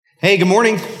Hey, good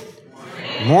morning.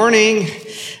 Morning.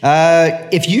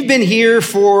 If you've been here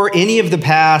for any of the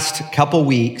past couple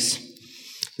weeks,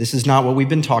 this is not what we've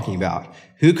been talking about.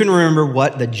 Who can remember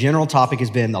what the general topic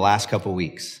has been the last couple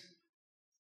weeks?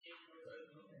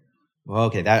 Well,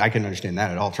 okay, I can understand that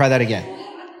at all. Try that again.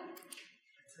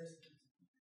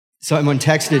 Someone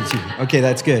texted to you. Okay,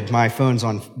 that's good. My phone's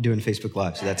on doing Facebook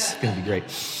Live, so that's going to be great.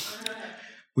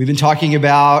 We've been talking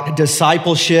about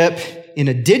discipleship in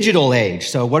a digital age.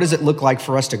 So what does it look like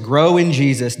for us to grow in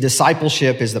Jesus?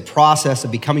 Discipleship is the process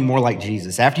of becoming more like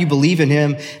Jesus. After you believe in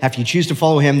him, after you choose to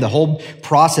follow him, the whole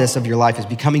process of your life is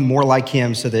becoming more like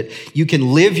him so that you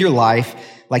can live your life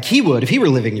like he would if he were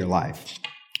living your life,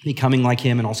 becoming like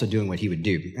him and also doing what he would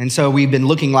do. And so we've been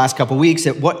looking last couple of weeks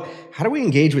at how do we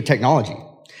engage with technology?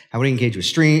 How do we engage with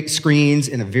screens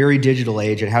in a very digital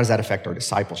age, and how does that affect our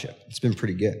discipleship? It's been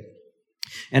pretty good.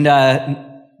 And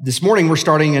this morning, we're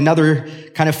starting another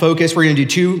kind of focus. We're going to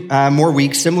do two more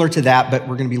weeks similar to that, but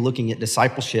we're going to be looking at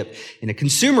discipleship in a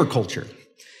consumer culture.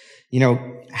 You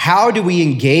know, how do we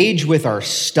engage with our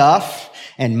stuff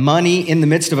and money in the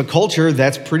midst of a culture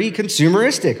that's pretty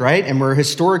consumeristic, right? And we're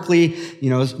historically,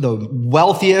 the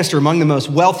wealthiest or among the most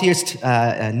wealthiest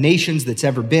nations that's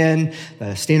ever been.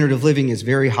 The standard of living is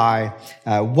very high.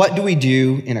 What do we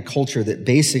do in a culture that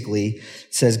basically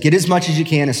says, get as much as you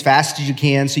can, as fast as you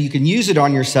can, so you can use it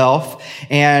on yourself,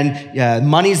 and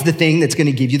money's the thing that's going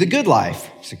to give you the good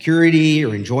life, security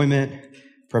or enjoyment,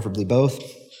 preferably both.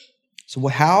 So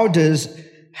how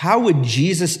would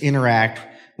Jesus interact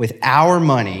with our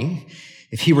money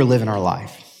if he were living our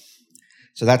life?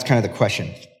 So that's kind of the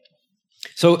question.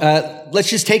 So let's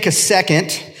just take a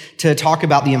second to talk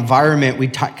about the environment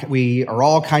we are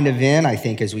all kind of in, I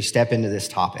think, as we step into this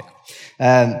topic.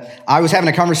 I was having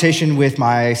a conversation with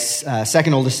my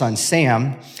second oldest son,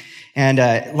 Sam, and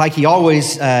like he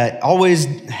always,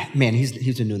 man,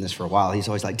 he's been doing this for a while. He's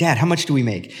always like, Dad, how much do we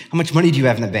make? How much money do you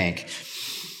have in the bank?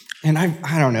 And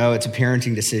I don't know, it's a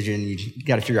parenting decision. You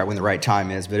got to figure out when the right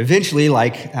time is. But eventually,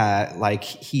 like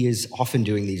he is often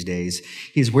doing these days,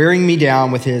 he's wearing me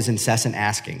down with his incessant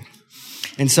asking.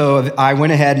 And so I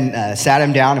went ahead and sat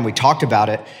him down and we talked about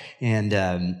it. And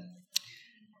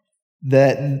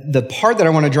the part that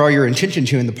I want to draw your attention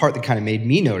to, and the part that kind of made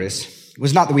me notice,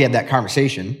 was not that we had that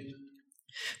conversation,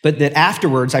 but that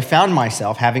afterwards I found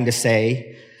myself having to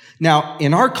say, now,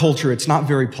 in our culture, it's not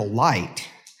very polite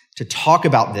to talk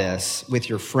about this with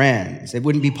your friends. It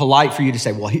wouldn't be polite for you to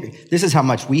say, well, this is how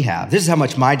much we have. This is how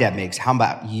much my dad makes. How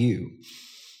about you?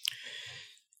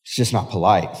 It's just not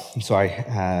polite. And so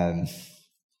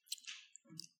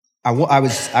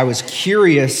I was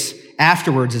curious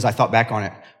afterwards as I thought back on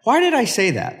it. Why did I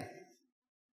say that?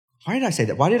 Why did I say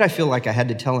that? Why did I feel like I had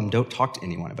to tell him, don't talk to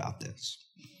anyone about this?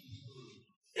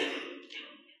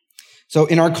 So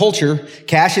in our culture,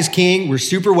 cash is king. We're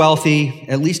super wealthy,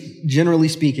 at least generally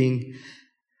speaking.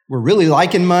 We're really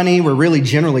liking money. We're really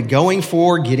generally going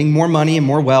for getting more money and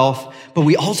more wealth, but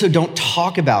we also don't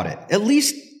talk about it, at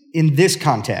least in this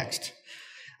context.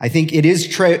 I think it is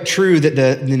true that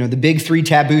the big three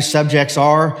taboo subjects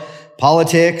are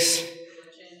politics,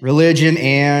 religion,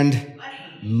 and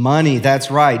money.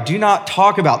 That's right. Do not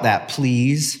talk about that,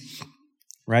 please.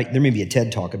 Right? There may be a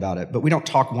TED talk about it, but we don't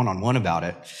talk one-on-one about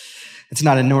it. It's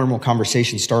not a normal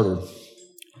conversation starter.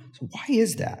 So why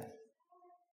is that?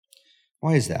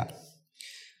 Why is that?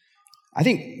 I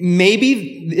think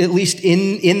maybe, at least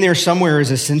in there somewhere, is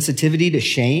a sensitivity to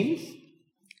shame.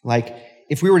 Like,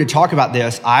 if we were to talk about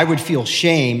this, I would feel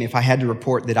shame if I had to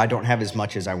report that I don't have as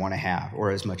much as I want to have,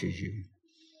 or as much as you.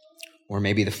 Or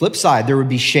maybe the flip side, there would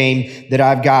be shame that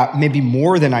I've got maybe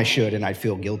more than I should, and I'd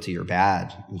feel guilty or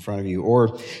bad in front of you.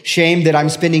 Or shame that I'm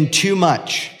spending too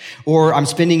much, or I'm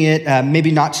spending it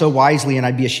maybe not so wisely, and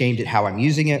I'd be ashamed at how I'm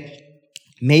using it.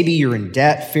 Maybe you're in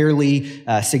debt fairly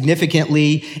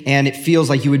significantly, and it feels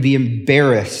like you would be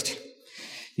embarrassed.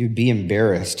 You would be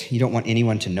embarrassed. You don't want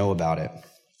anyone to know about it.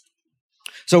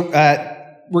 So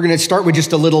we're going to start with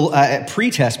just a little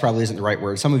pre-test, probably isn't the right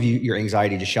word. Some of you, your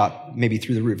anxiety just shot maybe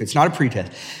through the roof. It's not a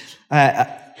pre-test.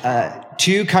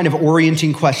 Two kind of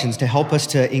orienting questions to help us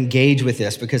to engage with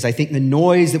this, because I think the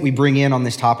noise that we bring in on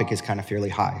this topic is kind of fairly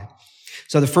high.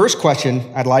 So the first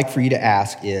question I'd like for you to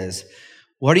ask is,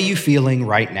 what are you feeling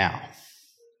right now?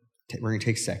 We're going to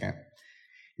take a second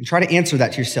and try to answer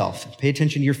that to yourself. Pay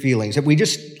attention to your feelings.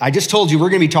 I just told you we're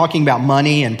going to be talking about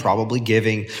money and probably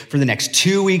giving for the next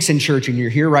 2 weeks in church, and you're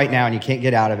here right now and you can't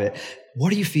get out of it.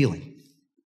 What are you feeling?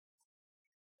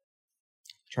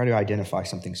 Try to identify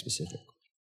something specific.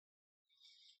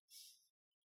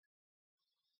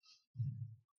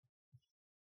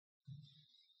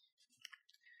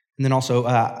 And then also,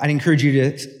 I'd encourage you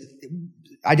to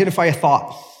identify a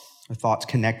thought or thoughts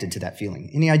connected to that feeling.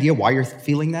 Any idea why you're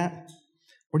feeling that?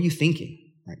 What are you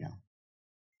thinking right now?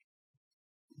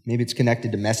 Maybe it's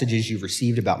connected to messages you've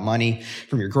received about money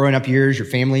from your growing up years, your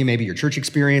family, maybe your church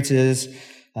experiences.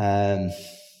 I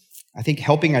think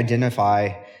helping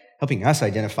us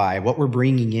identify what we're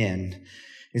bringing in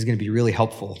is going to be really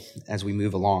helpful as we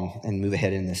move along and move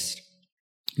ahead in this.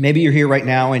 Maybe you're here right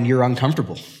now and you're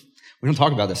uncomfortable. We don't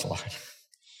talk about this a lot.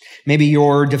 Maybe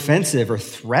you're defensive or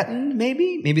threatened,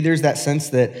 maybe. Maybe there's that sense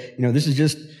that, this is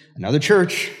just another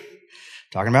church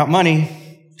talking about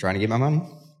money, trying to get my money.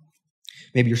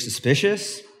 Maybe you're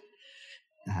suspicious.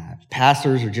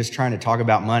 Pastors are just trying to talk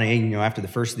about money, after the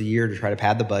first of the year to try to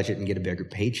pad the budget and get a bigger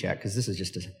paycheck, because this is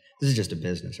just a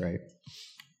business, right?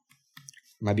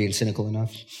 Am I being cynical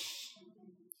enough?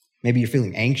 Maybe you're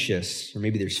feeling anxious, or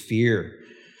maybe there's fear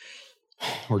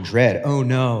or dread. Oh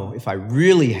no, if I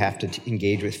really have to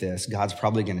engage with this, God's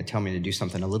probably going to tell me to do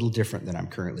something a little different than I'm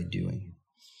currently doing.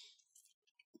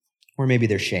 Or maybe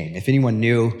there's shame. If anyone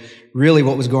knew really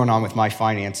what was going on with my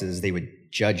finances, they would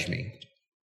judge me.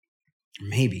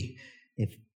 Maybe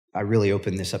if I really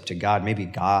open this up to God, maybe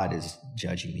God is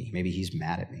judging me. Maybe he's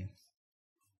mad at me.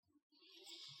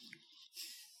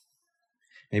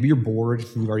 Maybe you're bored,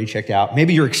 you've already checked out.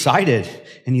 Maybe you're excited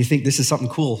and you think this is something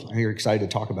cool and you're excited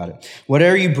to talk about it. What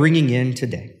are you bringing in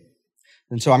today?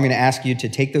 And so I'm going to ask you to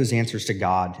take those answers to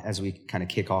God as we kind of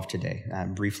kick off today.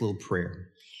 Brief little prayer.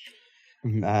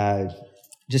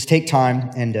 Just take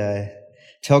time and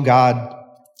tell God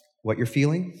what you're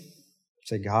feeling.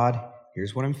 Say, God,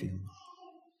 here's what I'm feeling.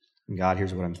 And God,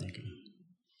 here's what I'm thinking.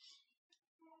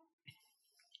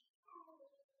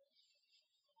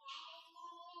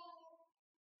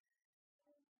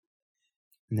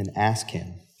 And then ask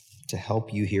him to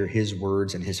help you hear his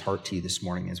words and his heart to you this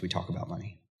morning as we talk about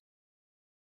money.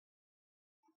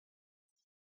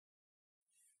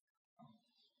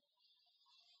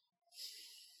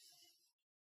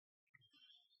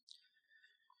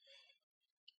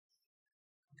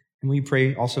 And will you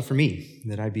pray also for me,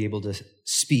 that I'd be able to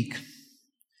speak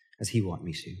as he wants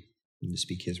me to, and to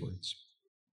speak his words.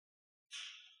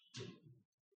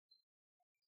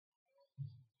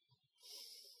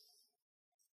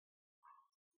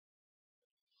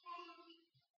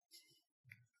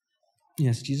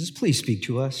 Yes, Jesus, please speak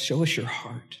to us. Show us your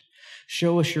heart.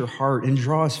 Show us your heart and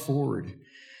draw us forward,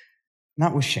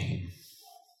 not with shame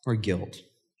or guilt,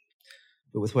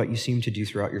 but with what you seem to do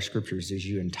throughout your scriptures as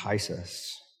you entice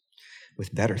us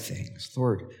with better things.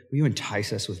 Lord, will you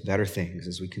entice us with better things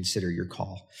as we consider your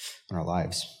call on our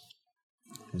lives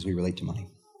as we relate to money?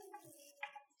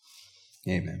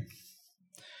 Amen.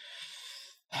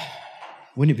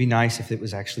 Wouldn't it be nice if it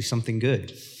was actually something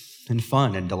good and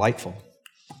fun and delightful?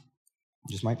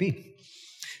 It just might be.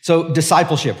 So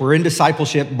discipleship, we're in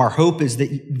discipleship. Our hope is that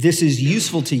this is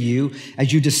useful to you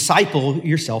as you disciple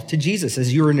yourself to Jesus,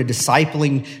 as you're in a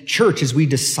discipling church, as we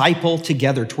disciple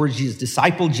together towards Jesus.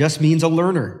 Disciple just means a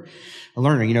learner. A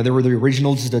learner. There were the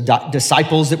original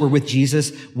disciples that were with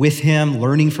Jesus, with him,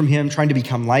 learning from him, trying to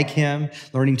become like him,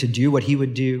 learning to do what he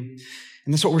would do.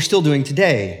 And that's what we're still doing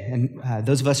today. And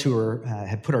those of us who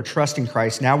have put our trust in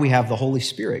Christ, now we have the Holy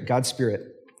Spirit, God's Spirit,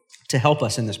 to help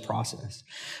us in this process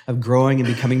of growing and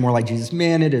becoming more like Jesus.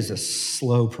 Man, it is a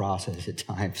slow process at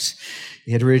times.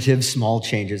 Iterative, small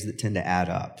changes that tend to add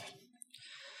up.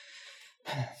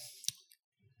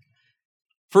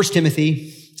 1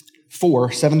 Timothy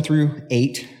 4, 7 through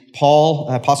 8.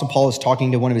 Apostle Paul is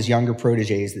talking to one of his younger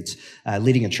proteges that's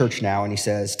leading a church now, and he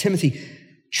says, Timothy,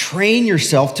 train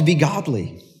yourself to be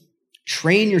godly.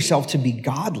 Train yourself to be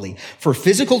godly. For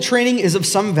physical training is of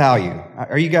some value.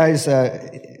 Are you guys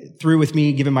through with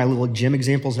me giving my little gym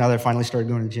examples now that I finally started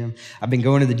going to the gym? I've been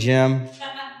going to the gym.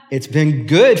 It's been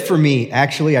good for me.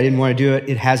 Actually, I didn't want to do it.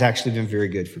 It has actually been very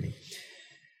good for me.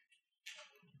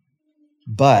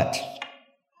 But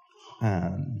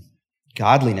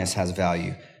godliness has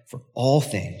value for all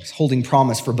things, holding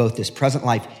promise for both this present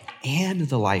life and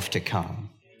the life to come.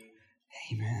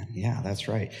 Amen. Yeah, that's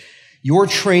right. Your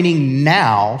training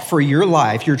now for your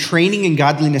life, your training in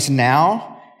godliness now,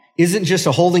 isn't just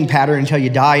a holding pattern until you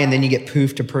die and then you get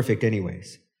poof to perfect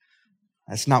anyways.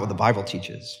 That's not what the Bible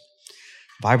teaches.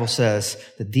 The Bible says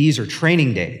that these are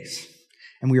training days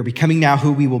and we are becoming now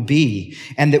who we will be.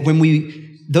 And that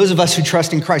those of us who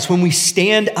trust in Christ, when we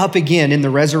stand up again in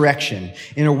the resurrection,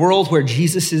 in a world where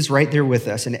Jesus is right there with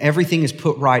us and everything is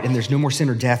put right and there's no more sin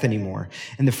or death anymore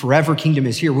and the forever kingdom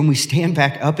is here, when we stand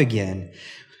back up again,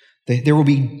 there will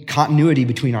be continuity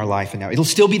between our life and now. It'll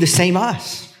still be the same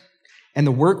us. And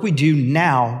the work we do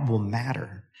now will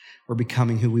matter. We're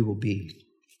becoming who we will be.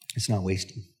 It's not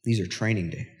wasted. These are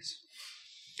training days.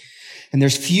 And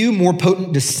there's few more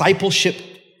potent discipleship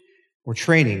or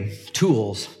training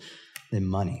tools than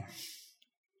money,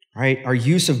 right? Our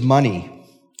use of money,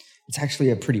 it's actually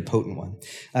a pretty potent one.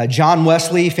 John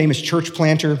Wesley, famous church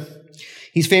planter,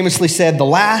 he's famously said, the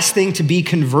last thing to be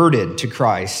converted to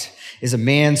Christ is a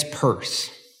man's purse.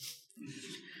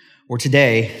 Or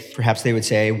today, perhaps they would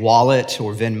say wallet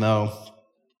or Venmo,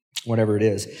 whatever it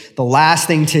is. The last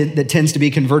thing that tends to be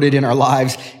converted in our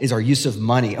lives is our use of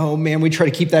money. Oh man, we try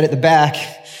to keep that at the back.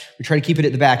 We try to keep it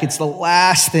at the back. It's the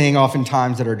last thing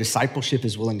oftentimes that our discipleship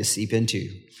is willing to seep into.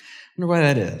 I wonder why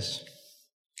that is.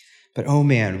 But oh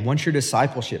man, once your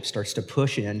discipleship starts to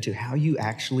push into how you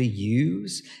actually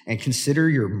use and consider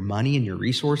your money and your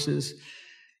resources,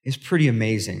 it's pretty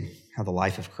amazing how the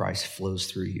life of Christ flows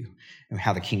through you and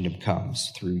how the kingdom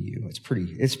comes through you.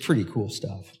 It's pretty cool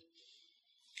stuff.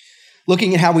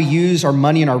 Looking at how we use our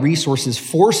money and our resources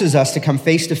forces us to come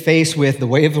face to face with the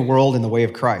way of the world and the way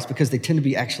of Christ, because they tend to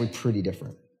be actually pretty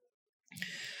different.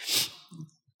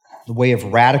 The way of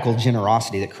radical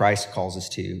generosity that Christ calls us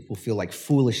to will feel like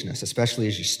foolishness, especially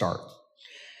as you start.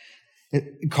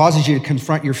 It causes you to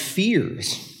confront your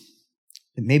fears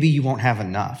that maybe you won't have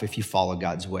enough if you follow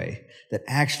God's way, that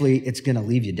actually it's going to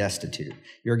leave you destitute.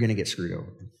 You're going to get screwed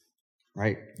over,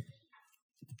 right?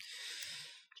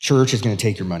 Church is going to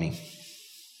take your money.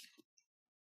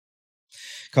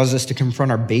 It causes us to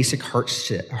confront our basic heart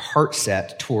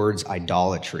set towards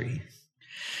idolatry.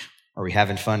 Are we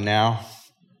having fun now?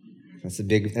 That's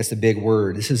the big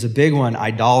word. This is a big one,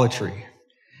 idolatry.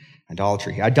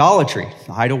 Idolatry,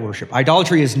 idol worship.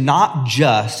 Idolatry is not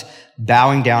just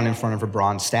bowing down in front of a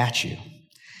bronze statue.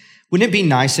 Wouldn't it be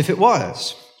nice if it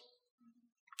was?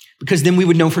 Because then we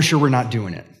would know for sure we're not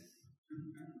doing it.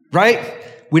 Right?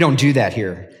 We don't do that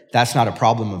here. That's not a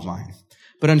problem of mine.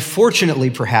 But unfortunately,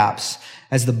 perhaps,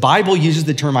 as the Bible uses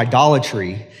the term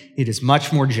idolatry, it is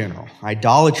much more general.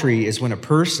 Idolatry is when a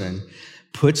person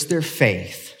puts their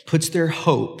faith, puts their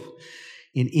hope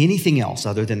in anything else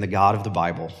other than the God of the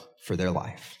Bible for their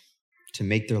life, to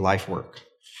make their life work.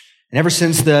 And ever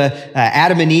since the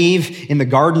Adam and Eve in the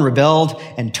garden rebelled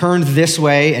and turned this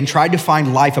way and tried to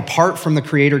find life apart from the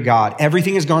Creator God,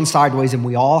 everything has gone sideways, and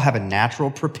we all have a natural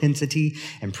propensity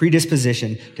and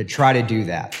predisposition to try to do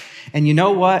that. And you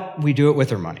know what? We do it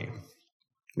with our money.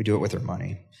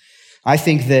 I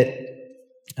think that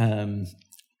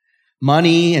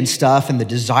money and stuff and the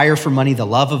desire for money, the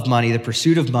love of money, the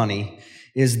pursuit of money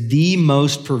is the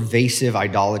most pervasive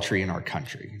idolatry in our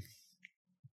country.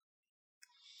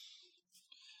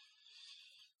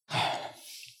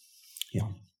 Yeah,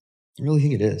 I really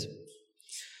think it is.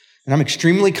 And I'm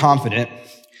extremely confident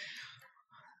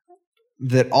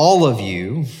that all of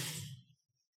you,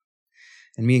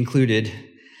 and me included,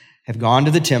 have gone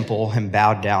to the temple and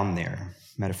bowed down there,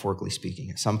 metaphorically speaking,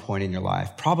 at some point in your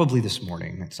life, probably this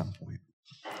morning at some point.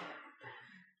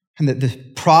 And that the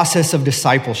process of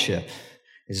discipleship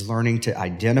is learning to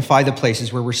identify the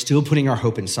places where we're still putting our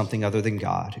hope in something other than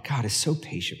God. God is so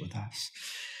patient with us.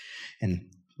 And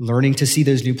learning to see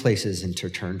those new places and to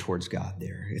turn towards God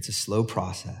there. It's a slow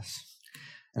process.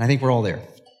 And I think we're all there.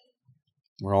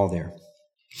 We're all there.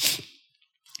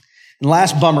 And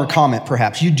last bummer comment,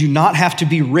 perhaps. You do not have to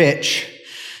be rich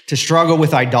to struggle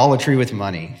with idolatry with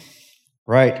money,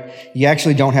 right? You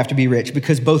actually don't have to be rich,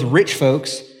 because both rich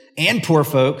folks and poor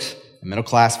folks,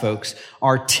 middle-class folks,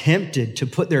 are tempted to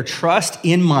put their trust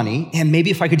in money, and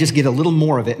maybe if I could just get a little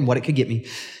more of it and what it could get me,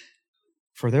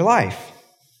 for their life.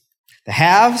 The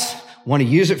haves want to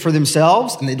use it for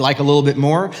themselves, and they'd like a little bit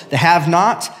more. The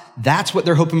have-nots, that's what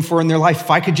they're hoping for in their life.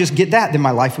 If I could just get that, then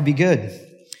my life would be good.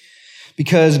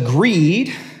 Because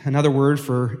greed, another word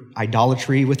for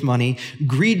idolatry with money,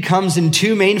 greed comes in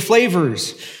two main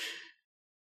flavors: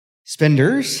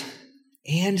 spenders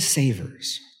and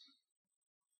savers.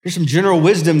 There's some general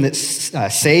wisdom that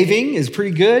saving is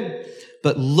pretty good,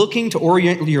 but looking to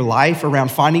orient your life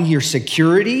around finding your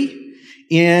security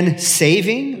in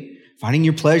saving, finding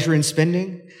your pleasure in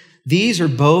spending, these are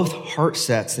both heart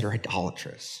sets that are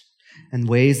idolatrous and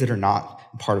ways that are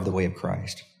not part of the way of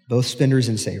Christ. Both spenders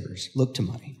and savers look to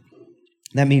money.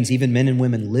 That means even men and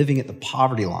women living at the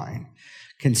poverty line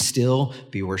can still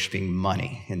be worshiping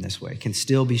money in this way, can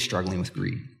still be struggling with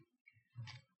greed.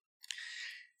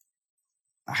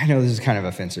 I know this is kind of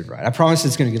offensive, right? I promise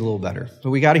it's going to get a little better, but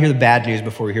we got to hear the bad news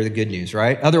before we hear the good news,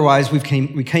 right? Otherwise, we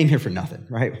came here for nothing,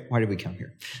 right? Why did we come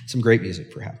here? Some great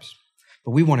music, perhaps.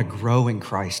 But we want to grow in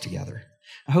Christ together.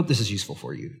 I hope this is useful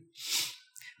for you.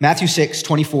 Matthew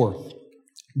 6:24.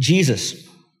 Jesus,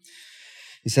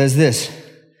 he says this.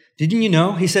 Didn't you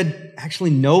know? He said, actually,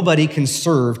 nobody can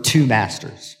serve two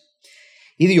masters.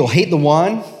 Either you'll hate the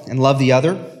one and love the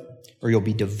other, or you'll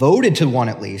be devoted to one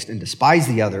at least and despise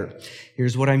the other.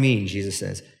 Here's what I mean, Jesus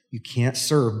says. You can't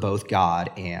serve both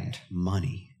God and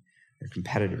money. They're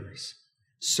competitors.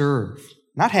 Serve,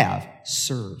 not have,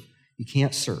 serve. You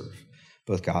can't serve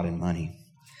both God and money.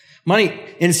 Money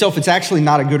in itself, it's actually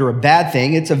not a good or a bad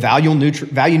thing. It's a value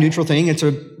neutral thing. It's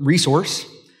a resource.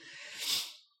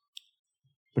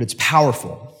 But it's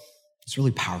powerful. It's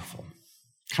really powerful.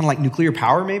 Kind of like nuclear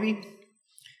power, maybe.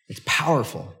 It's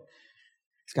powerful.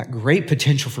 It's got great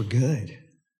potential for good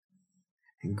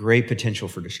and great potential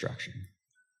for destruction.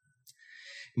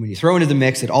 And when you throw into the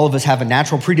mix that all of us have a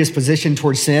natural predisposition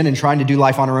towards sin and trying to do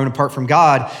life on our own apart from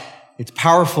God, it's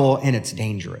powerful and it's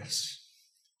dangerous.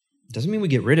 It doesn't mean we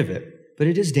get rid of it, but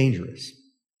it is dangerous.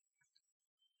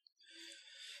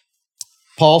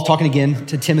 Paul, talking again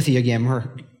to Timothy again, we're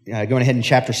going ahead in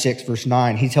chapter 6, verse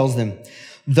 9, he tells them,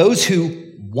 those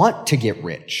who want to get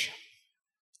rich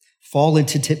fall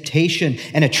into temptation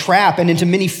and a trap and into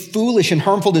many foolish and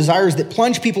harmful desires that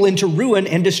plunge people into ruin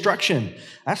and destruction.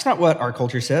 That's not what our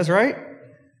culture says, right?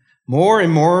 More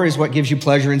and more is what gives you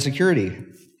pleasure and security.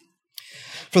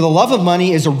 For the love of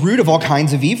money is a root of all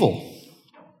kinds of evil.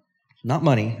 Not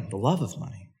money, the love of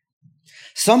money.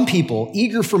 Some people,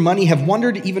 eager for money, have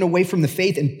wandered even away from the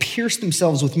faith and pierced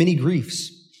themselves with many griefs.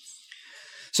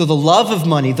 So the love of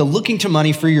money, the looking to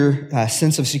money for your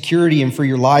sense of security and for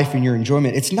your life and your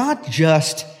enjoyment, it's not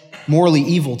just morally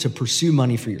evil to pursue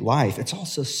money for your life. It's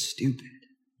also stupid.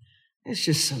 It's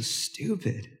just so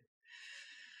stupid.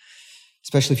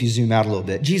 Especially if you zoom out a little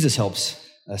bit. Jesus helps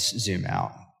us zoom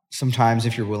out. Sometimes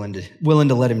if you're willing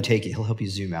to let him take it, he'll help you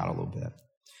zoom out a little bit.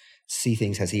 See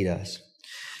things as he does.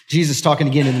 Jesus talking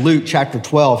again in Luke chapter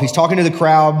 12. He's talking to the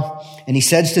crowd and he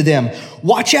says to them,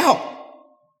 watch out.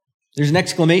 There's an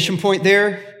exclamation point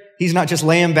there. He's not just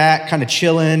laying back, kind of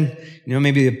chilling,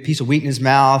 maybe a piece of wheat in his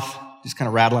mouth, just kind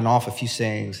of rattling off a few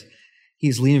sayings.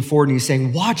 He's leaning forward and he's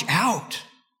saying, watch out.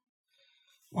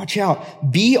 Watch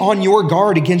out. Be on your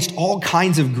guard against all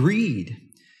kinds of greed.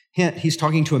 Hint, he's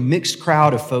talking to a mixed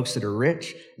crowd of folks that are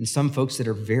rich and some folks that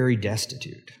are very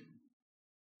destitute.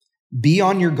 Be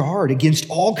on your guard against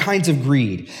all kinds of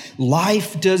greed.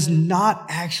 Life does not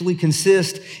actually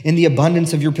consist in the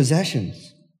abundance of your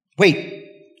possessions. Wait,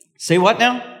 say what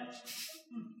now?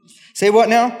 Say what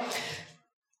now?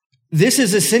 This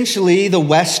is essentially the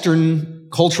Western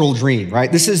cultural dream,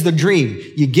 right? This is the dream.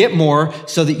 You get more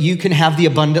so that you can have the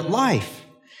abundant life.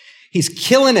 He's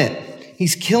killing it.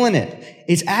 He's killing it.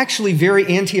 It's actually very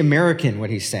anti-American what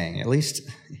he's saying, at least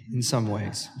in some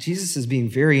ways. Jesus is being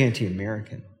very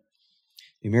anti-American.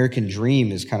 The American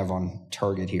dream is kind of on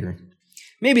target here.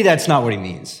 Maybe that's not what he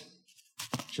means.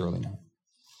 Surely not.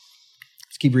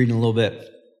 Let's keep reading a little bit.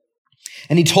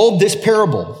 And he told this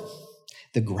parable.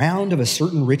 The ground of a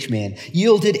certain rich man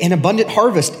yielded an abundant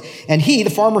harvest. And he, the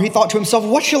farmer, he thought to himself,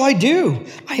 what shall I do?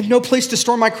 I have no place to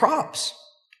store my crops.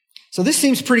 So this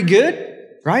seems pretty good,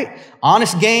 right?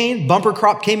 Honest gain, bumper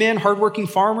crop came in, hardworking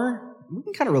farmer. We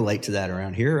can kind of relate to that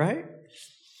around here, right?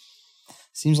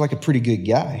 Seems like a pretty good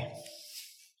guy.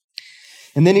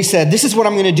 And then he said, this is what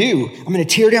I'm going to do. I'm going to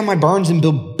tear down my barns and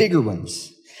build bigger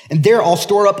ones. And there I'll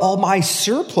store up all my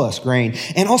surplus grain.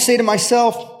 And I'll say to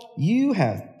myself, you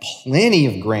have plenty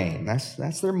of grain.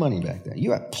 That's their money back then.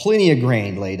 You have plenty of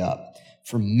grain laid up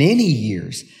for many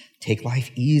years. Take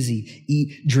life easy,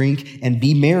 eat, drink, and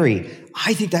be merry.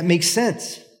 I think that makes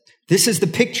sense. This is the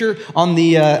picture on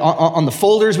the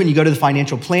folders when you go to the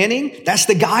financial planning. That's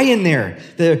the guy in there,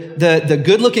 the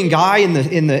good-looking guy in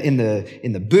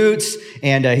the boots,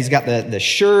 and he's got the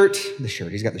shirt.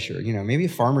 He's got the shirt. Maybe a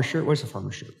farmer shirt. What's a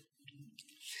farmer shirt?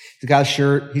 He's got a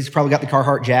shirt. He's probably got the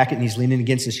Carhartt jacket, and he's leaning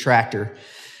against his tractor,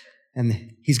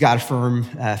 and he's got a firm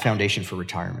foundation for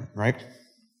retirement. Right?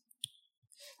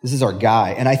 This is our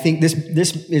guy, and I think this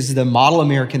is the model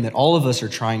American that all of us are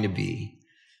trying to be.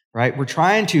 Right? We're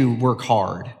trying to work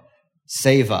hard,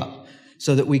 save up,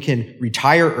 so that we can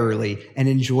retire early and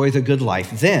enjoy the good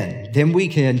life. Then we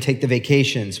can take the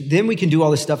vacations. Then we can do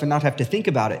all this stuff and not have to think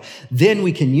about it. Then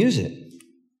we can use it.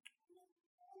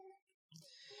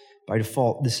 By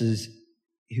default, this is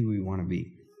who we want to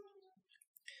be.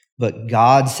 But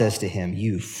God says to him,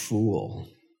 you fool.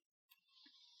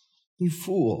 You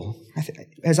fool.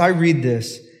 As I read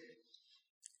this,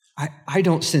 I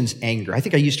don't sense anger. I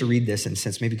think I used to read this and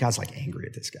sense maybe God's like angry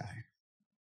at this guy.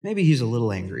 Maybe he's a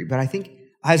little angry. But I think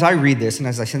as I read this and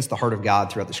as I sense the heart of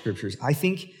God throughout the scriptures, I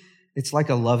think it's like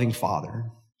a loving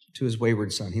father to his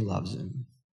wayward son. He loves him.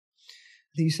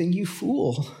 I think he's saying, you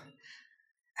fool.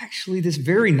 Actually, this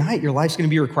very night, your life's going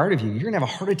to be required of you. You're going to have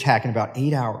a heart attack in about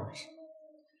 8 hours.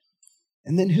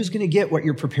 And then who's going to get what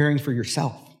you're preparing for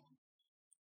yourself?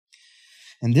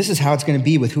 And this is how it's going to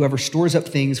be with whoever stores up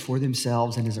things for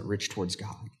themselves and isn't rich towards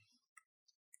God.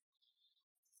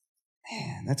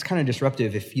 Man, that's kind of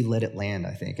disruptive if you let it land,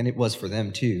 I think. And it was for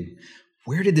them too.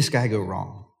 Where did this guy go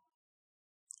wrong?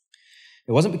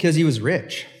 It wasn't because he was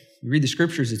rich. You read the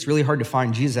scriptures, it's really hard to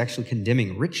find Jesus actually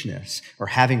condemning richness or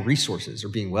having resources or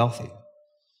being wealthy.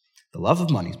 The love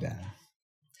of money is bad.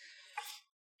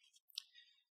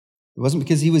 It wasn't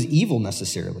because he was evil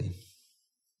necessarily.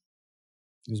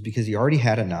 It was because he already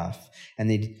had enough,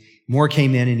 and more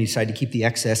came in, and he decided to keep the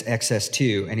excess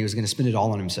too, and he was going to spend it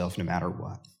all on himself no matter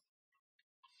what.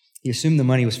 He assumed the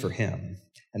money was for him,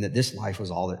 and that this life was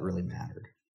all that really mattered.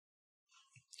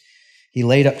 He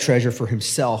laid up treasure for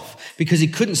himself because he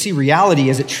couldn't see reality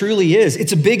as it truly is.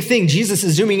 It's a big thing. Jesus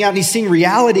is zooming out, and he's seeing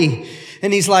reality,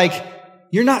 and he's like,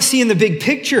 you're not seeing the big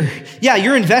picture. Yeah,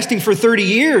 you're investing for 30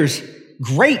 years.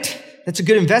 Great. That's a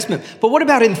good investment. But what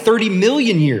about in 30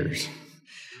 million years?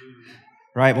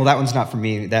 Right? Well, that one's not from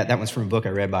me. That one's from a book I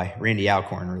read by Randy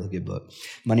Alcorn, a really good book,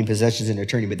 Money, Possessions, and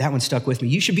Eternity. But that one stuck with me.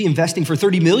 You should be investing for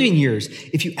 30 million years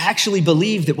if you actually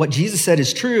believe that what Jesus said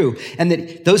is true and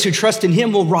that those who trust in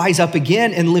him will rise up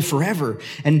again and live forever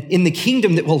and in the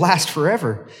kingdom that will last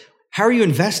forever. How are you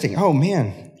investing? Oh,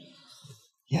 man.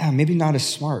 Yeah, maybe not as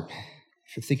smart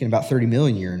if you're thinking about 30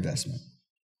 million year investment.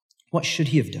 What should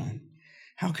he have done?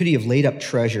 How could he have laid up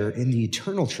treasure in the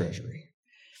eternal treasury?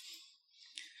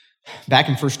 Back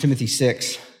in 1 Timothy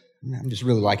 6, I'm just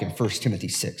really liking 1 Timothy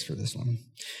 6 for this one.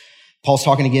 Paul's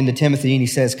talking again to Timothy, and he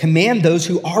says, command those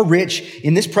who are rich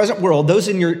in this present world, those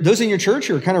in your church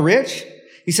who are kind of rich,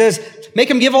 he says, make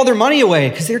them give all their money away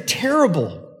because they're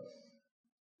terrible.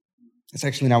 That's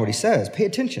actually not what he says. Pay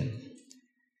attention.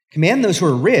 Command those who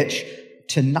are rich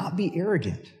to not be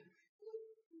arrogant.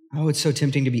 Oh, it's so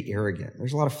tempting to be arrogant.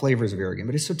 There's a lot of flavors of arrogant,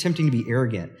 but it's so tempting to be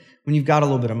arrogant when you've got a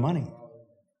little bit of money.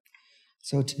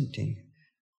 So tempting.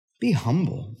 Be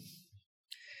humble.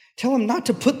 Tell them not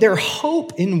to put their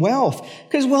hope in wealth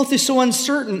because wealth is so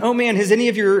uncertain. Oh man, has any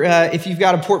of your, if you've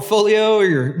got a portfolio or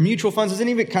your mutual funds, has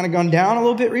any of it kind of gone down a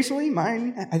little bit recently?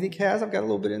 Mine, I think has. I've got a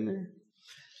little bit in there.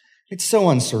 It's so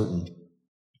uncertain.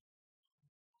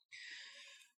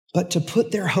 But to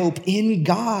put their hope in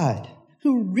God,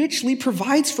 who richly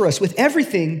provides for us with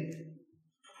everything.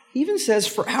 He even says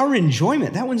for our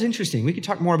enjoyment. That one's interesting. We could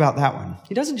talk more about that one.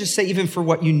 He doesn't just say even for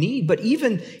what you need, but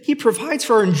even he provides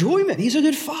for our enjoyment. He's a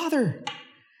good father.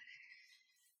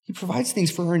 He provides things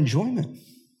for our enjoyment.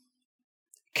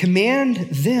 Command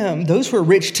them, those who are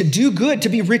rich, to do good, to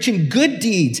be rich in good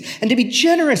deeds, and to be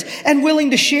generous and willing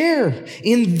to share.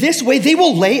 In this way, they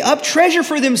will lay up treasure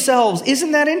for themselves.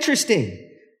 Isn't that interesting?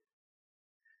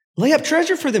 Lay up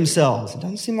treasure for themselves. It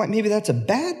doesn't seem like maybe that's a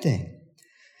bad thing.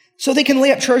 So they can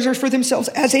lay up treasure for themselves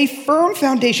as a firm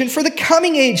foundation for the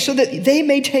coming age so that they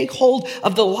may take hold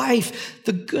of the life,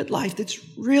 the good life that's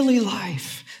really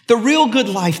life, the real good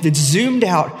life that's zoomed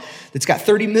out, that's got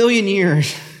 30 million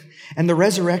years, and the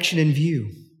resurrection in view.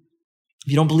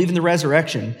 If you don't believe in the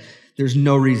resurrection, there's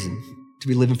no reason to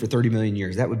be living for 30 million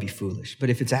years. That would be foolish. But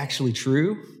if it's actually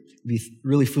true, it'd be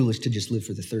really foolish to just live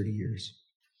for the 30 years.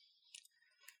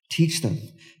 Teach them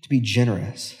to be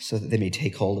generous so that they may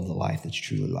take hold of the life that's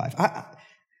truly life.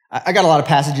 I got a lot of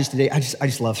passages today. I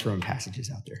just love throwing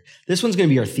passages out there. This one's going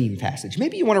to be our theme passage.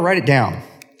 Maybe you want to write it down.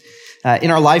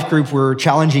 In our life group, we're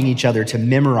challenging each other to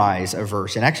memorize a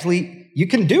verse. And actually, you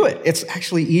can do it. It's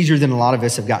actually easier than a lot of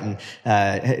us have gotten,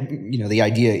 the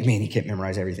idea, man, you can't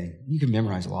memorize everything. You can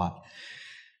memorize a lot.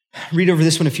 Read over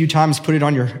this one a few times. Put it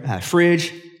on your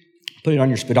fridge. Put it on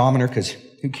your speedometer because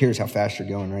who cares how fast you're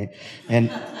going, right?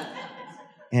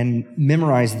 And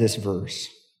memorize this verse.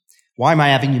 Why am I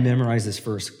having you memorize this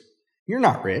verse? You're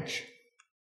not rich.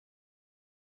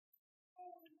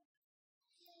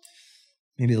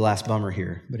 Maybe the last bummer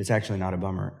here, but it's actually not a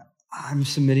bummer. I'm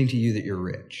submitting to you that you're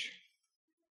rich.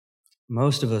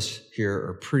 Most of us here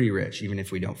are pretty rich, even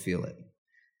if we don't feel it.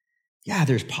 Yeah,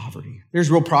 there's poverty. There's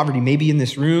real poverty. Maybe in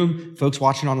this room, folks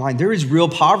watching online, there is real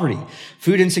poverty.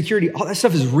 Food insecurity, all that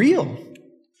stuff is real.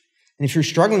 And if you're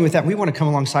struggling with that, we want to come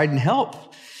alongside and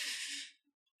help.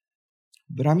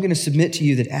 But I'm going to submit to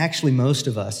you that actually most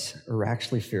of us are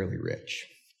actually fairly rich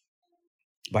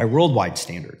by worldwide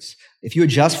standards. If you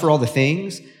adjust for all the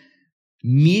things,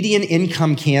 median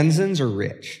income Kansans are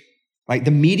rich. Like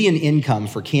the median income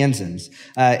for Kansans,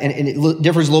 and it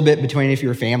differs a little bit between if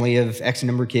you're a family of X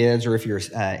number of kids or if you're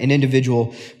an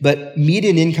individual, but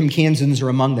median income Kansans are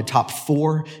among the top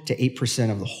 4 to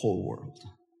 8% of the whole world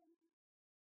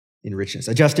in richness,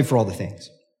 adjusted for all the things.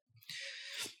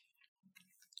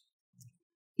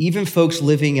 Even folks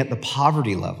living at the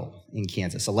poverty level in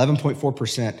Kansas,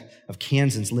 11.4% of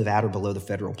Kansans live at or below the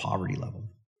federal poverty level.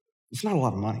 It's not a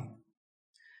lot of money.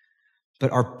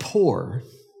 But our poor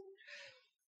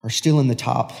are still in the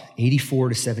top 84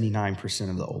 to 79%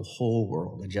 of the whole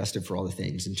world, adjusted for all the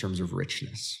things in terms of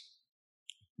richness.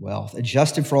 Wealth,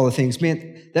 adjusted for all the things.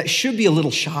 Man, that should be a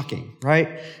little shocking,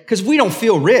 right? Because we don't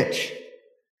feel rich.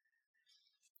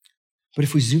 But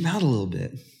if we zoom out a little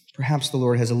bit, perhaps the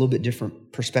Lord has a little bit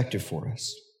different perspective for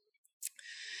us.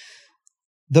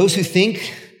 Those who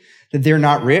think that they're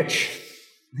not rich,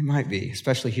 they might be,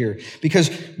 especially here,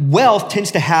 because wealth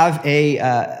tends to have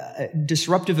a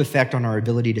disruptive effect on our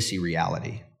ability to see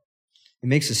reality. It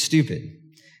makes us stupid,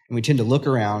 and we tend to look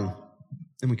around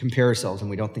and we compare ourselves and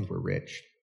we don't think we're rich.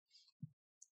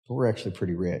 But we're actually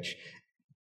pretty rich,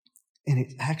 and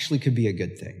it actually could be a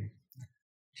good thing.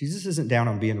 Jesus isn't down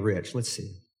on being rich. Let's see.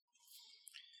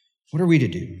 What are we to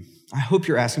do? I hope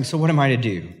you're asking, so what am I to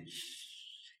do?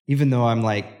 Even though I'm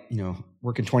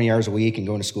working 20 hours a week and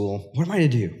going to school, what am I to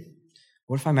do?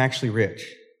 What if I'm actually rich?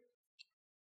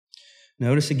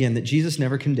 Notice again that Jesus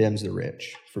never condemns the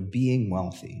rich for being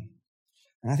wealthy.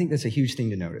 And I think that's a huge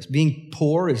thing to notice. Being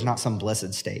poor is not some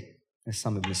blessed state, as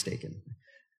some have mistaken.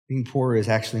 Being poor is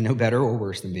actually no better or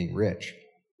worse than being rich,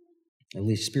 at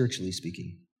least spiritually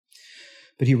speaking.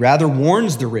 But he rather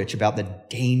warns the rich about the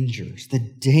dangers,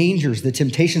 the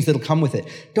temptations that'll come with it.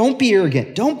 Don't be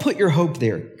arrogant. Don't put your hope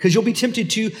there, because you'll be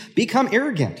tempted to become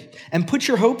arrogant and put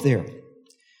your hope there.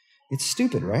 It's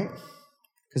stupid, right?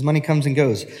 Because money comes and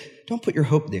goes. Don't put your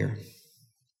hope there.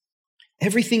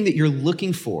 Everything that you're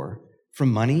looking for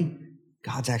from money,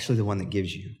 God's actually the one that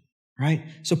gives you, right?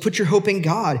 So put your hope in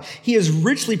God. He has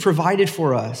richly provided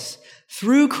for us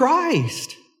through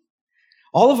Christ.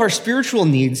 All of our spiritual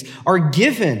needs are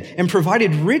given and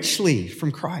provided richly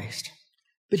from Christ.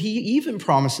 But he even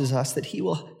promises us that he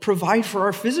will provide for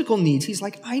our physical needs. He's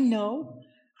like, I know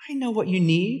what you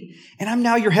need. And I'm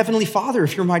now your heavenly Father.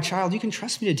 If you're my child, you can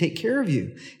trust me to take care of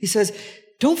you. He says,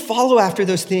 don't follow after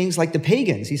those things like the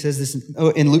pagans. He says this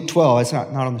in Luke 12. It's not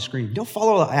on the screen. Don't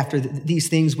follow after these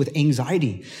things with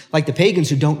anxiety, like the pagans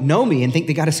who don't know me and think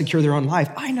they got to secure their own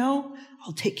life. I know.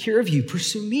 I'll take care of you.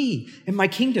 Pursue me and my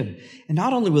kingdom. And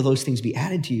not only will those things be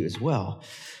added to you as well,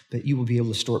 but you will be able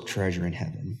to store up treasure in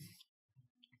heaven.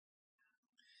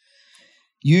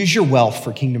 Use your wealth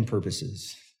for kingdom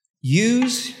purposes.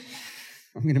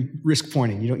 I'm going to risk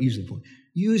pointing. You don't usually point.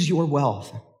 Use your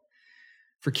wealth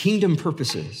for kingdom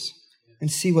purposes and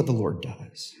see what the Lord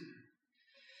does.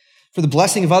 For the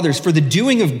blessing of others, for the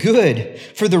doing of good,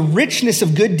 for the richness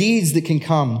of good deeds that can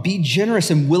come. Be generous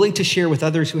and willing to share with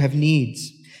others who have needs.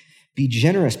 Be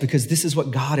generous, because this is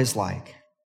what God is like.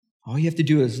 All you have to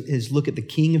do is look at the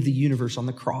King of the universe on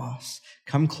the cross.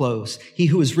 Come close. He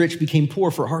who is rich became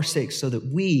poor for our sake, so that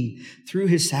we, through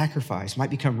his sacrifice, might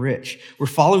become rich. We're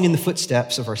following in the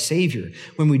footsteps of our Savior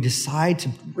when we decide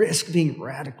to risk being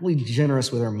radically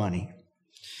generous with our money.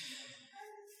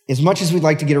 As much as we'd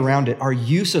like to get around it, our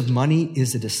use of money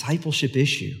is a discipleship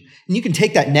issue. And you can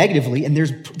take that negatively, and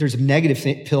there's a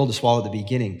negative pill to swallow at the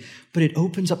beginning, but it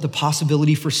opens up the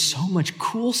possibility for so much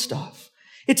cool stuff.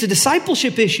 It's a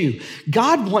discipleship issue.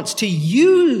 God wants to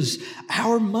use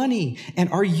our money and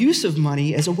our use of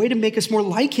money as a way to make us more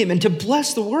like him and to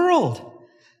bless the world.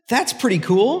 That's pretty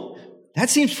cool. That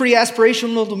seems pretty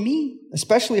aspirational to me,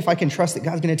 especially if I can trust that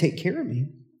God's going to take care of me.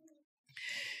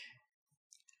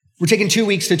 We're taking 2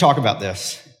 weeks to talk about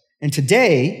this. And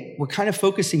today, we're kind of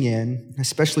focusing in,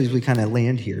 especially as we kind of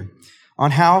land here, on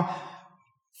how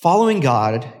following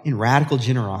God in radical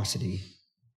generosity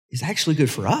is actually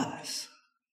good for us.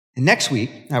 And next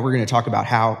week, we're going to talk about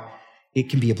how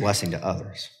it can be a blessing to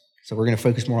others. So we're going to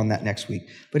focus more on that next week.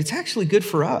 But it's actually good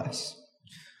for us.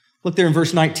 Look there in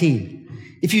verse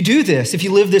 19. If you do this, if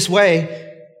you live this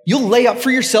way, you'll lay up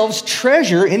for yourselves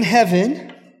treasure in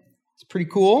heaven. It's pretty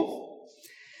cool.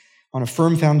 On a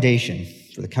firm foundation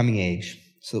for the coming age,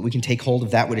 so that we can take hold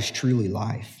of that which is truly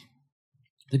life.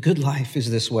 The good life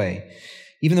is this way,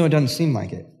 even though it doesn't seem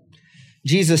like it.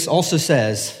 Jesus also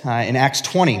says in Acts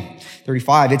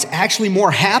 20:35, it's actually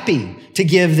more happy to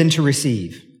give than to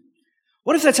receive.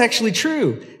 What if that's actually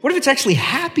true? What if it's actually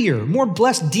happier, more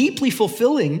blessed, deeply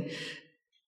fulfilling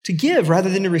to give rather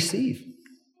than to receive?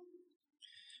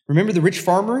 Remember the rich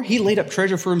farmer? He laid up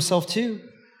treasure for himself too.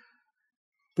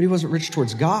 But he wasn't rich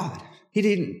towards God.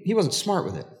 He wasn't smart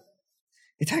with it.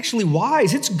 It's actually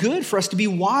wise. It's good for us to be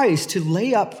wise, to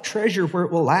lay up treasure where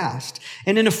it will last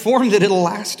and in a form that it'll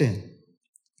last in.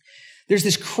 There's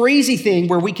this crazy thing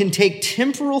where we can take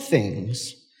temporal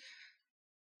things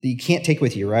that you can't take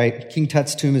with you, right? King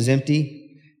Tut's tomb is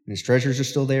empty and his treasures are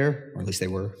still there, or at least they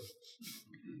were.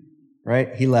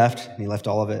 right? He left, and he left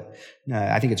all of it.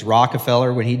 I think it's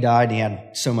Rockefeller when he died, and he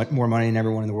had so much more money than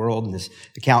everyone in the world. And this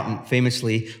accountant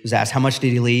famously was asked, how much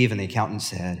did he leave? And the accountant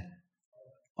said,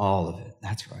 all of it.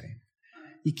 That's right.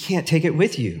 You can't take it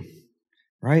with you,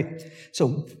 right?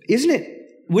 So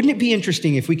wouldn't it be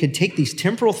interesting if we could take these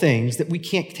temporal things that we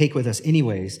can't take with us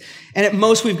anyways, and at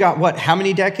most we've got how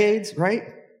many decades, right?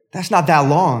 That's not that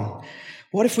long.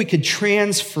 What if we could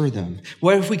transfer them?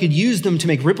 What if we could use them to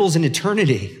make ripples in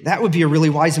eternity? That would be a really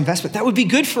wise investment. That would be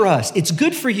good for us. It's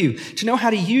good for you to know how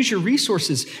to use your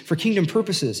resources for kingdom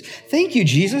purposes. Thank you,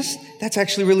 Jesus. That's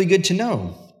actually really good to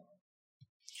know.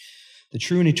 The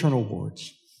true and eternal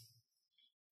rewards.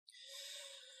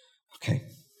 Okay.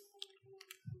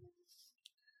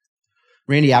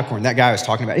 Randy Alcorn, that guy I was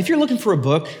talking about. If you're looking for a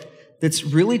book that's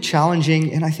really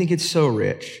challenging, and I think it's so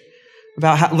rich,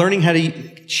 about learning how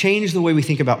to change the way we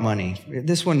think about money.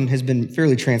 This one has been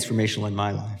fairly transformational in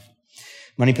my life.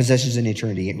 Money, Possessions, and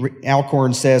Eternity.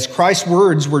 Alcorn says, Christ's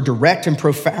words were direct and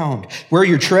profound. Where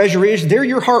your treasure is, there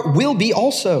your heart will be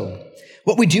also.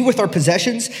 What we do with our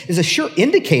possessions is a sure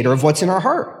indicator of what's in our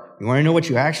heart. You want to know what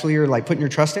you actually are like putting your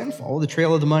trust in? Follow the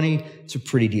trail of the money. It's a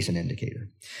pretty decent indicator.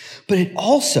 But it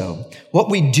also, what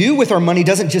we do with our money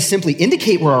doesn't just simply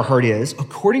indicate where our heart is.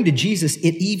 According to Jesus,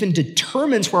 it even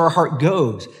determines where our heart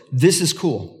goes. This is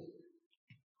cool.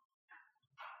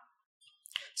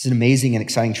 It's an amazing and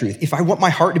exciting truth. If I want my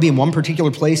heart to be in one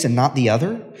particular place and not the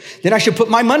other, then I should put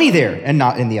my money there and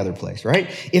not in the other place,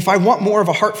 right? If I want more of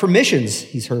a heart for missions,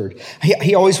 he's heard,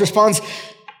 he always responds,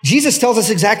 Jesus tells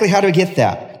us exactly how to get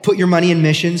that. Put your money in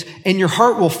missions and your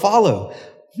heart will follow.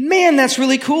 Man, that's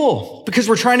really cool because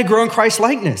we're trying to grow in Christ's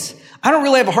likeness. I don't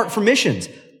really have a heart for missions.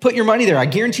 Put your money there. I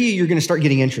guarantee you're going to start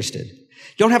getting interested.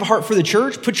 Don't have a heart for the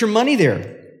church? Put your money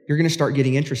there. You're going to start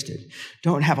getting interested.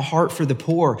 Don't have a heart for the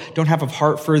poor. Don't have a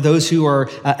heart for those who are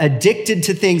addicted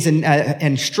to things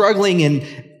and struggling and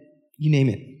you name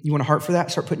it. You want a heart for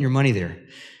that? Start putting your money there.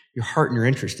 Your heart and your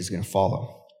interest is going to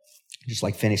follow. Just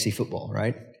like fantasy football,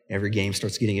 right? Every game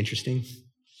starts getting interesting.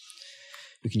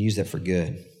 We can use that for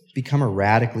good. Become a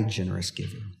radically generous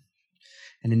giver.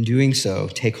 And in doing so,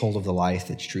 take hold of the life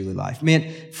that's truly life.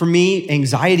 Man, for me,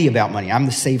 anxiety about money, I'm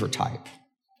the saver type.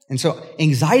 And so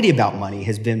anxiety about money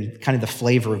has been kind of the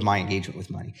flavor of my engagement with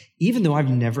money, even though I've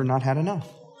never not had enough.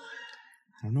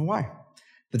 I don't know why.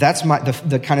 But that's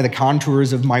the kind of the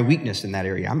contours of my weakness in that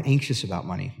area. I'm anxious about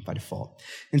money by default.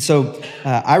 And so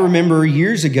I remember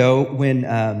years ago when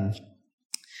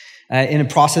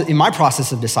in my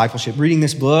process of discipleship, reading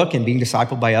this book and being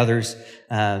discipled by others,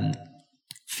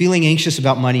 feeling anxious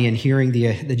about money and hearing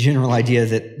the general idea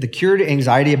that the cure to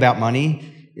anxiety about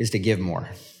money is to give more.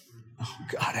 Oh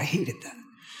God, I hated that.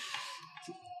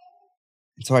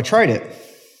 And so I tried it.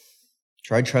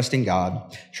 Tried trusting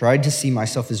God, tried to see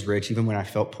myself as rich even when I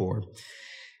felt poor.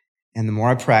 And the more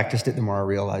I practiced it, the more I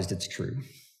realized it's true.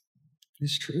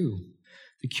 It's true.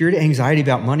 The cure to anxiety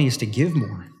about money is to give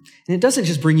more. And it doesn't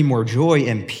just bring you more joy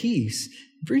and peace,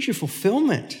 it brings you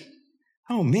fulfillment.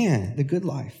 Oh man, the good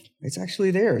life. It's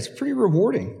actually there. It's pretty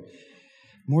rewarding.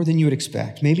 More than you would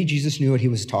expect. Maybe Jesus knew what he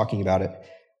was talking about it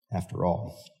after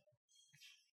all.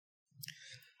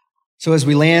 So as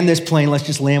we land this plane, let's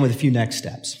just land with a few next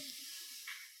steps.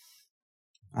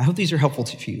 I hope these are helpful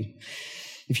to you.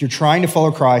 If you're trying to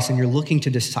follow Christ and you're looking to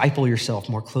disciple yourself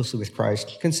more closely with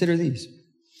Christ, consider these.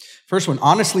 First one,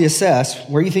 honestly assess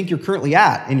where you think you're currently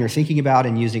at in your thinking about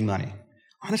and using money.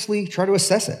 Honestly, try to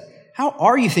assess it. How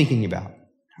are you thinking about?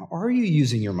 How are you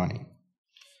using your money?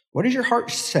 What is your heart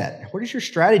set? What is your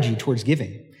strategy towards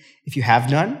giving? If you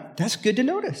have none, that's good to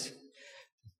notice.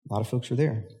 A lot of folks are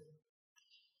there.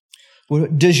 Well,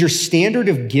 does your standard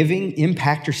of giving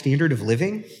impact your standard of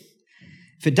living?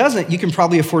 If it doesn't, you can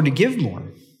probably afford to give more,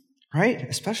 right?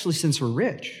 Especially since we're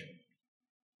rich.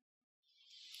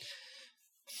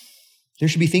 There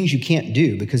should be things you can't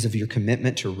do because of your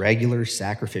commitment to regular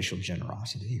sacrificial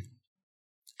generosity.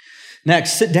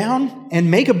 Next, sit down and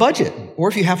make a budget, or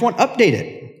if you have one, update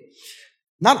it.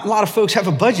 Not a lot of folks have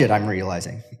a budget, I'm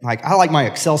realizing. I like my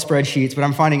Excel spreadsheets, but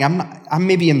I'm finding I'm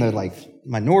maybe in the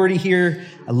minority here.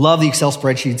 I love the Excel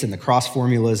spreadsheets and the cross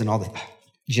formulas and all the.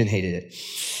 Jen hated it.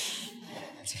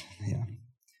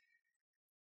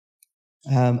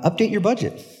 Yeah. Update your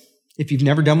budget. If you've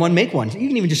never done one, make one. You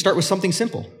can even just start with something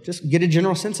simple. Just get a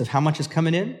general sense of how much is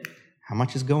coming in, how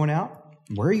much is going out,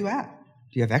 where are you at?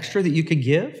 Do you have extra that you could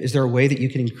give? Is there a way that you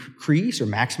can increase or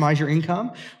maximize your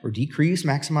income or decrease,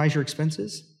 maximize your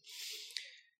expenses?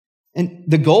 And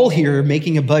the goal here,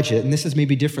 making a budget, and this is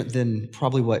maybe different than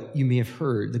probably what you may have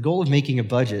heard, the goal of making a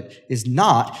budget is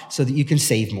not so that you can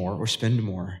save more or spend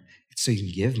more. It's so you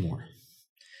can give more.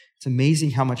 It's amazing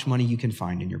how much money you can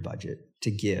find in your budget to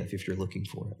give if you're looking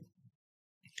for it.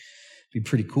 It'd be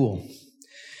pretty cool.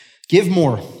 Give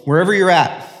more. Wherever you're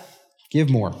at,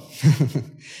 give more.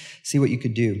 See what you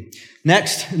could do.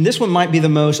 Next, and this one might be the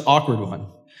most awkward one.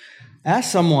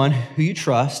 Ask someone who you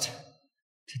trust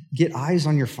to get eyes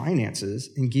on your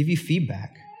finances and give you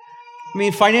feedback. I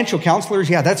mean, financial counselors,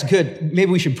 yeah, that's good.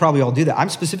 Maybe we should probably all do that. I'm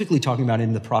specifically talking about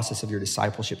in the process of your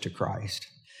discipleship to Christ.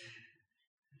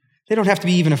 They don't have to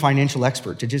be even a financial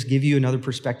expert to just give you another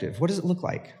perspective. What does it look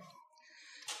like?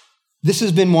 This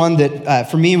has been one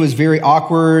that for me was very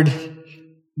awkward,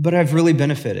 but I've really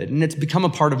benefited. And it's become a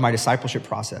part of my discipleship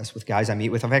process with guys I meet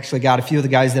with. I've actually got a few of the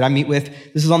guys that I meet with.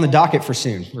 This is on the docket for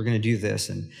soon. We're going to do this.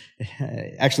 And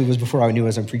actually it was before I knew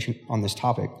as I'm preaching on this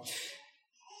topic.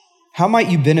 How might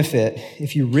you benefit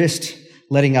if you risked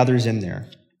letting others in there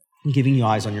and giving you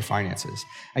eyes on your finances?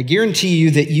 I guarantee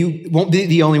you that you won't be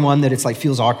the only one that it's like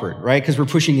feels awkward, right? Because we're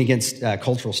pushing against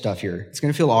cultural stuff here. It's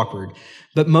going to feel awkward.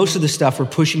 But most of the stuff we're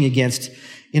pushing against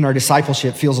in our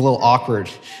discipleship feels a little awkward.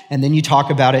 And then you talk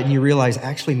about it and you realize,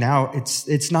 actually now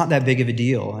it's not that big of a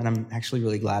deal. And I'm actually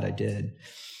really glad I did.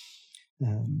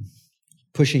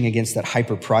 Pushing against that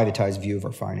hyper-privatized view of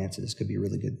our finances could be a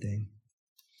really good thing.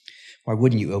 Why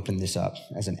wouldn't you open this up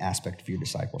as an aspect of your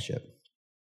discipleship?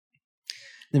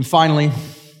 Then finally,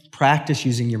 practice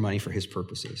using your money for his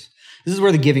purposes. This is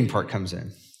where the giving part comes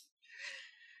in.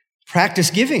 Practice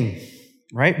giving,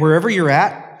 right? Wherever you're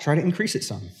at, try to increase it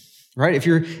some, right? If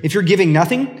you're giving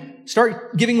nothing,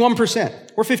 start giving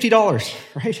 1% or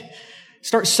 $50, right?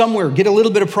 Start somewhere, get a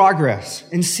little bit of progress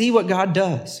and see what God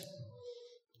does.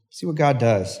 See what God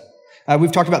does.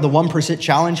 We've talked about the 1%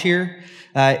 challenge here.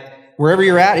 Wherever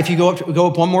you're at, if you go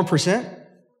up 1 more percent,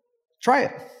 try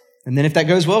it. And then if that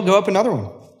goes well, go up another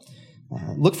one.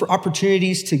 Look for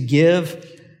opportunities to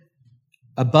give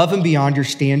above and beyond your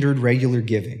standard regular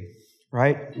giving,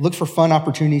 right? Look for fun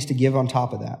opportunities to give on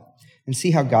top of that and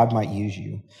see how God might use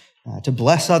you to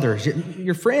bless others,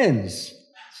 your friends.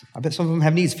 I bet some of them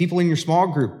have needs. People in your small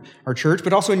group, our church,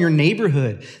 but also in your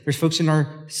neighborhood. There's folks in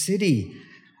our city.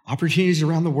 Opportunities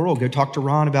around the world. Go talk to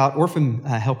Ron about Orphan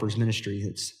Helpers Ministry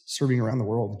that's serving around the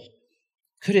world.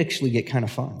 Could actually get kind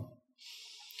of fun.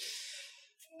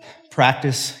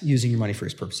 Practice using your money for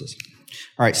his purposes.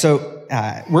 All right, so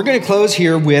we're going to close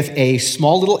here with a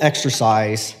small little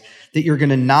exercise that you're going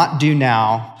to not do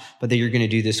now, but that you're going to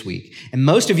do this week. And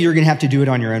most of you are going to have to do it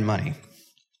on your own money.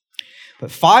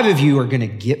 But 5 of you are going to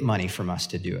get money from us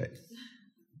to do it.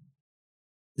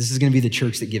 This is going to be the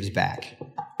church that gives back.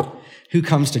 Who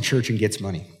comes to church and gets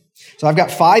money? So I've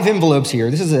got 5 envelopes here.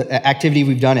 This is an activity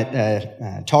we've done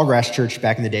at Tallgrass Church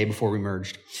back in the day before we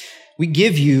merged. We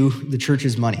give you the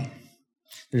church's money.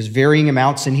 There's varying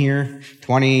amounts in here,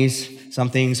 20s,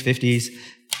 somethings, 50s.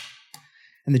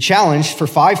 And the challenge for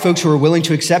 5 folks who are willing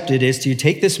to accept it is to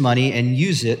take this money and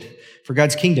use it for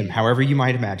God's kingdom, however you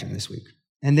might imagine this week.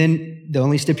 And then the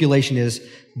only stipulation is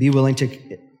be willing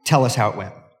to tell us how it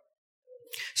went.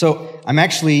 So I'm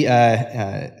actually,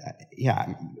 I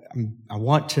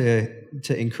want to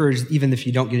encourage, even if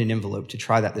you don't get an envelope, to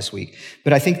try that this week.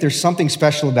 But I think there's something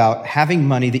special about having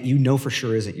money that you know for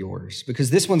sure isn't yours, because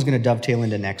this one's going to dovetail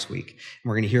into next week. And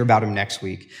we're going to hear about him next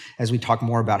week as we talk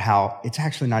more about how it's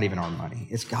actually not even our money.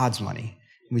 It's God's money.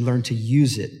 We learn to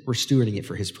use it. We're stewarding it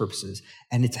for his purposes.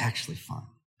 And it's actually fun.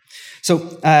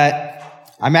 So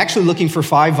I'm actually looking for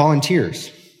 5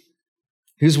 volunteers.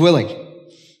 Who's willing?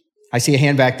 I see a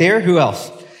hand back there. Who else?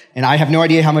 And I have no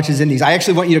idea how much is in these. I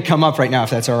actually want you to come up right now if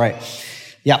that's all right.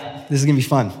 Yeah, this is going to be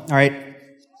fun. All right.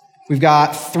 We've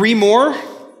got 3 more.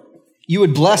 You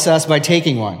would bless us by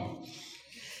taking one.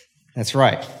 That's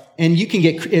right. And you can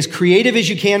get as creative as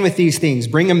you can with these things.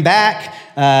 Bring them back.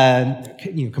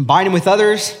 Combine them with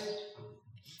others.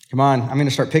 Come on. I'm going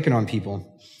to start picking on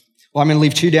people. Well, I'm going to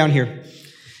leave 2 down here.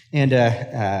 And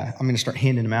I'm going to start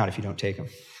handing them out if you don't take them.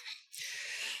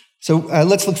 So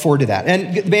let's look forward to that.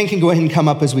 And the band can go ahead and come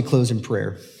up as we close in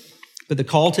prayer. But the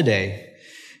call today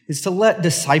is to let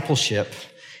discipleship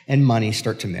and money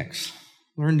start to mix.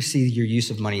 Learn to see your use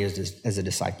of money as a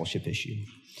discipleship issue.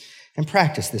 And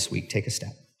practice this week. Take a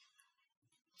step.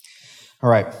 All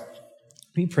right.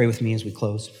 Will you pray with me as we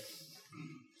close?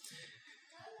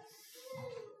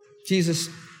 Jesus,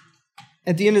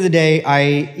 at the end of the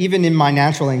day, even in my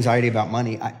natural anxiety about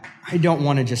money, I don't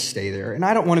want to just stay there. And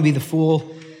I don't want to be the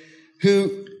fool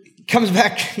who comes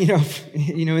back,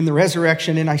 in the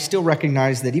resurrection, and I still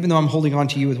recognize that even though I'm holding on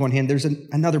to you with one hand, there's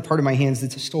another part of my hands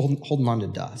that's still holding on to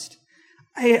dust.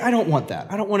 I don't want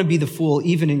that. I don't want to be the fool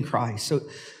even in Christ. So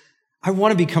I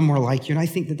want to become more like you, and I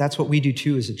think that that's what we do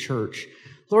too as a church.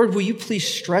 Lord, will you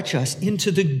please stretch us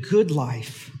into the good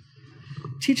life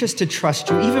Teach us to trust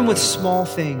you, even with small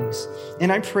things.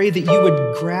 And I pray that you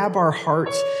would grab our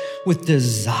hearts with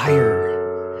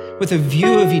desire, with a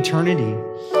view of eternity,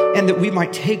 and that we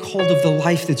might take hold of the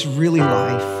life that's really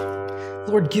life.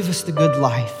 Lord, give us the good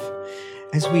life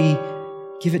as we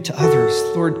give it to others.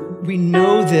 Lord, we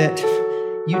know that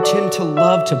you tend to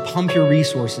love to pump your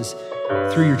resources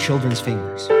through your children's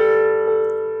fingers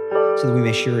so that we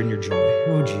may share in your joy.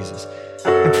 Oh, Jesus.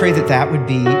 I pray that that would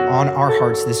be on our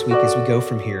hearts this week as we go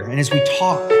from here. And as we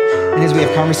talk, and as we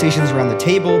have conversations around the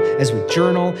table, as we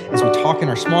journal, as we talk in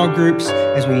our small groups,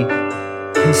 as we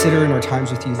consider in our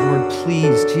times with you, Lord,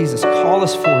 please, Jesus, call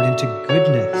us forward into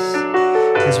goodness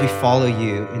as we follow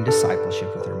you in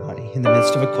discipleship with our money in the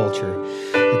midst of a culture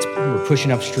that's we're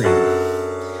pushing upstream.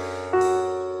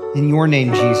 In your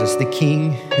name, Jesus, the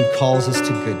King who calls us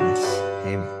to goodness.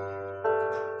 Amen.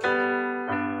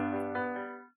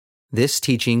 This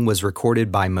teaching was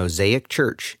recorded by Mosaic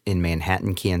Church in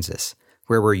Manhattan, Kansas,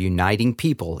 where we're uniting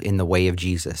people in the way of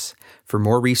Jesus. For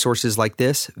more resources like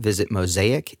this, visit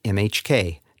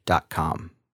mosaicmhk.com.